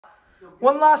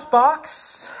One last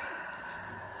box.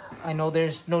 I know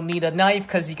there's no need a knife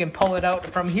because you can pull it out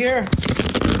from here.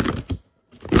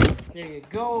 There you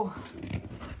go.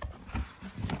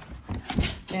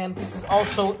 And this is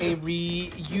also a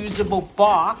reusable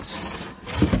box.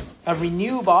 A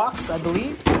renew box, I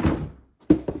believe.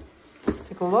 Let's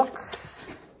take a look.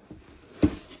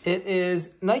 It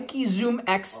is Nike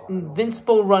ZoomX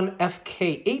Invincible Run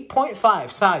FK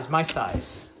 8.5 size, my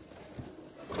size.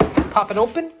 Pop it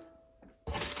open.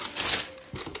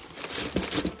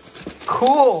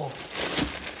 Cool.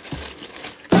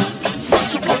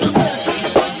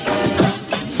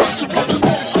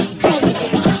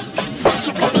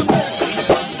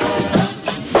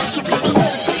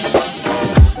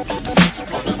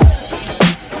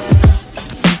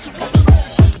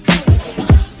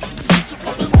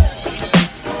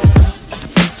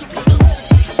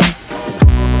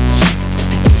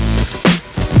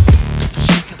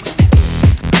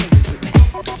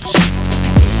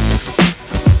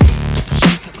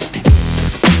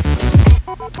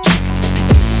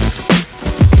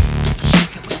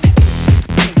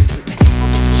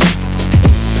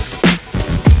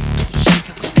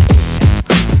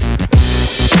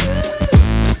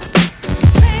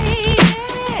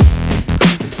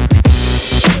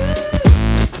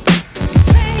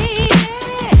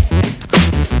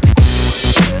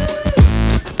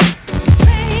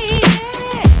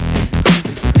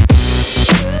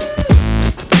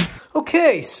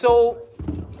 Okay, so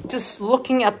just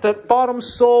looking at the bottom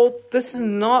sole, this is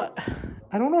not,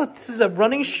 I don't know if this is a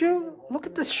running shoe. Look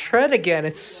at this tread again.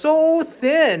 It's so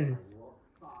thin.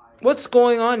 What's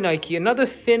going on, Nike? Another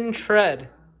thin tread.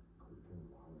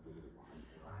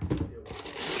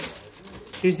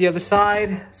 Here's the other side.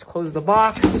 Let's close the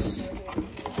box.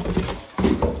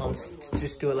 Let's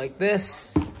just do it like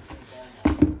this.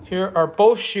 Here are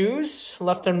both shoes,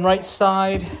 left and right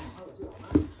side.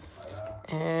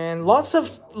 And lots of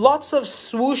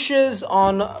swooshes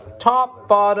on top,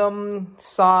 bottom,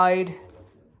 side.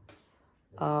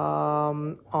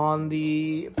 On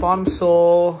the bottom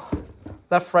sole,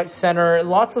 left, right, center.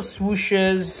 Lots of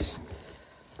swooshes.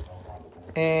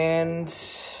 And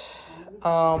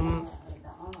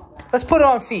let's put it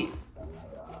on feet.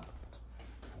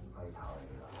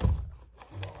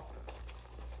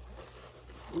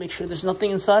 Make sure there's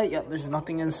nothing inside. Yep, there's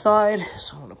nothing inside.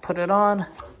 So I'm gonna put it on.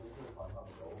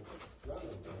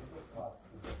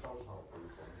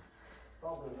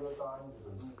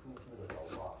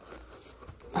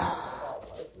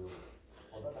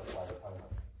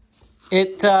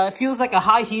 It feels like a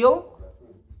high heel.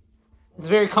 It's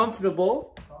very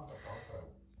comfortable.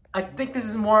 I think this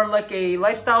is more like a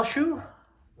lifestyle shoe.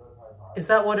 Is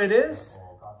that what it is?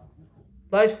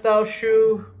 Lifestyle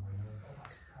shoe.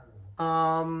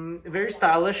 Very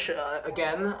stylish.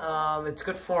 Again, it's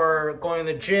good for going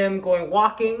to the gym, going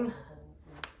walking.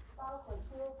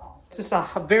 Just a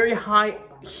very high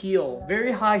heel.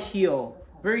 Very high heel.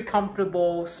 Very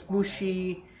comfortable,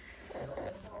 smooshy.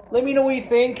 Let me know what you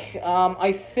think.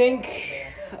 I think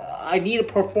I need a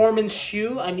performance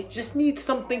shoe. I just need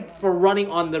something for running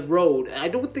on the road. I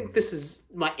don't think this is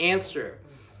my answer.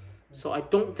 So I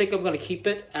don't think I'm going to keep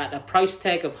it at a price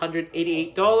tag of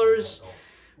 $188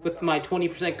 with my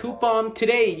 20% coupon.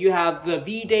 Today you have the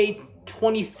V-Day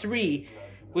 23.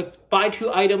 With buy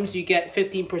 2 items you get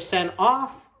 15%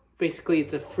 off. Basically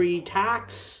it's a free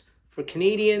tax for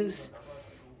Canadians.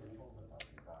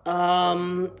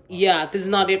 Yeah, this is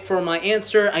not it for my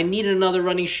answer. I need another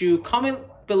running shoe. Comment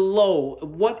below,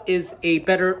 what is a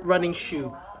better running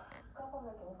shoe?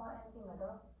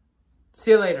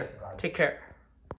 See you later. Take care.